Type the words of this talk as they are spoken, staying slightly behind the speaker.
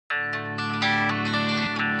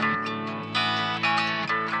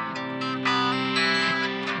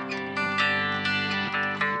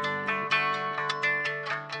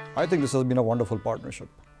I think this has been a wonderful partnership.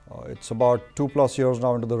 It's about 2+ years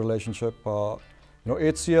now into the relationship.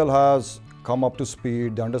 HCL has come up to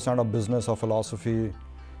speed. They understand our business, our philosophy,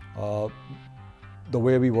 the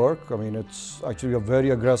way we work. I mean, it's actually a very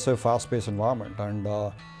aggressive, fast-paced environment, and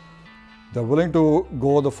they're willing to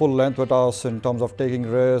go the full length with us in terms of taking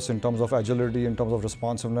risks, in terms of agility, in terms of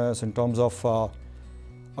responsiveness, in terms of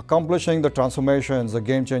accomplishing the transformations, the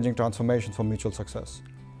game-changing transformations for mutual success.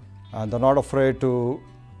 And they're not afraid to,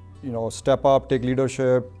 step up, take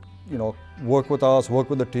leadership, work with us, work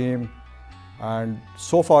with the team. And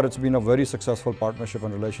so far, it's been a very successful partnership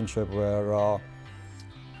and relationship where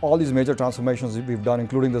all these major transformations we've done,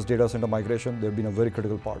 including this data center migration, they've been a very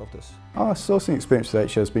critical part of this. Our sourcing experience with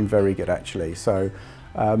HCL has been very good, actually. So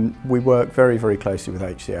we work very, very closely with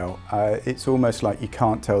HCL. It's almost like you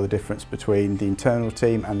can't tell the difference between the internal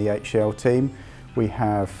team and the HCL team. We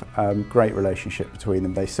have great relationship between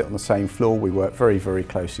them. They sit on the same floor. We work very, very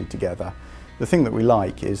closely together. The thing that we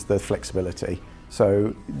like is the flexibility.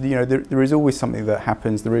 So, there is always something that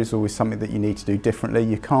happens. There is always something that you need to do differently.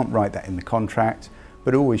 You can't write that in the contract,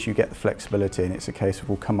 but always you get the flexibility, and it's a case of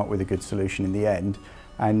we'll come up with a good solution in the end,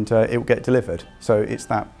 and it will get delivered. So it's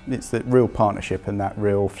the real partnership and that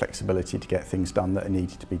real flexibility to get things done that are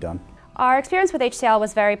needed to be done. Our experience with HCL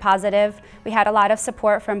was very positive. We had a lot of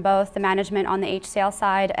support from both the management on the HCL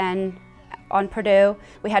side and on Purdue.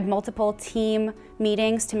 We had multiple team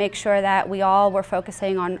meetings to make sure that we all were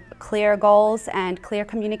focusing on clear goals and clear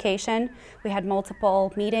communication. We had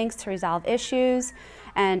multiple meetings to resolve issues,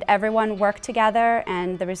 and everyone worked together,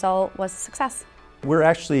 and the result was a success. We're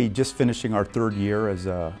actually just finishing our 3rd year as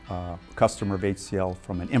a customer of HCL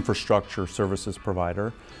from an infrastructure services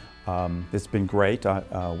provider. It's been great.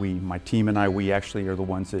 My team and I, we actually are the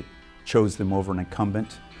ones that chose them over an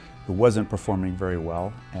incumbent who wasn't performing very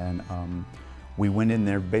well, and we went in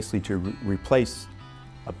there basically to replace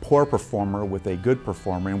a poor performer with a good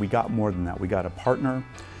performer, and we got more than that. We got a partner,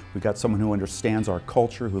 we got someone who understands our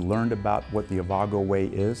culture, who learned about what the Avago way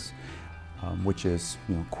is, which is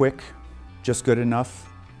quick, just good enough,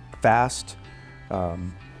 fast,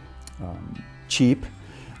 cheap,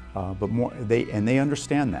 but more. They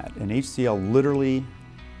understand that, and HCL literally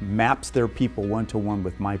maps their people one-to-one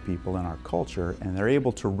with my people and our culture, and they're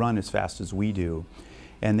able to run as fast as we do,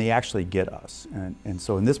 and they actually get us. And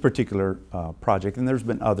so in this particular project, and there's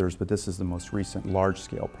been others, but this is the most recent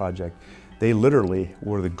large-scale project, they literally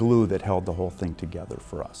were the glue that held the whole thing together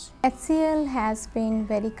for us. HCL has been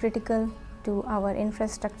very critical to our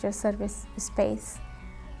infrastructure service space.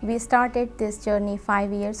 We started this journey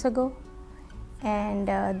 5 years ago, and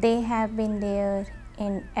they have been there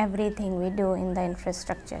in everything we do in the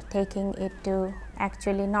infrastructure, taking it to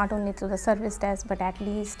actually not only to the service desk, but at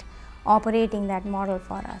least operating that model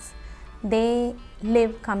for us. They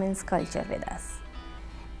live Cummins culture with us,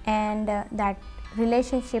 and that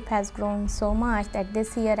relationship has grown so much that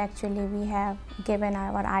this year actually we have given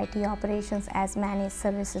our IT operations as managed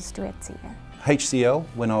services to HCL. HCL,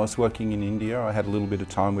 when I was working in India, I had a little bit of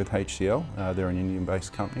time with HCL. They're an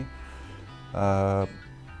Indian-based company.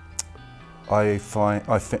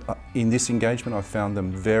 In this engagement, I found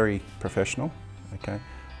them very professional. Okay,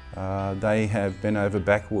 they have been over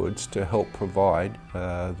backwards to help provide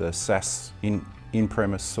the SaaS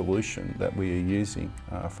in-premise solution that we are using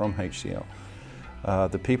from HCL.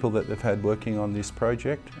 The people that they've had working on this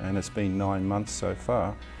project, and it's been 9 months so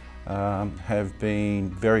far, have been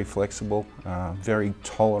very flexible, very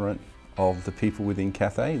tolerant of the people within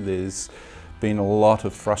Cathay. There's been a lot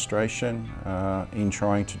of frustration in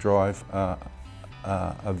trying to drive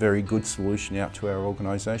a very good solution out to our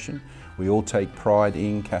organisation. We all take pride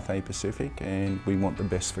in Cathay Pacific, and we want the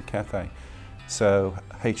best for Cathay. So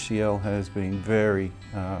HCL has been very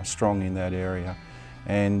strong in that area,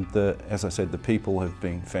 and as I said, the people have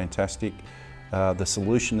been fantastic. The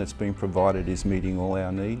solution that's been provided is meeting all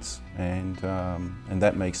our needs, and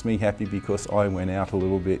that makes me happy because I went out a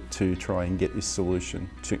little bit to try and get this solution,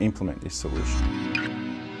 to implement this solution.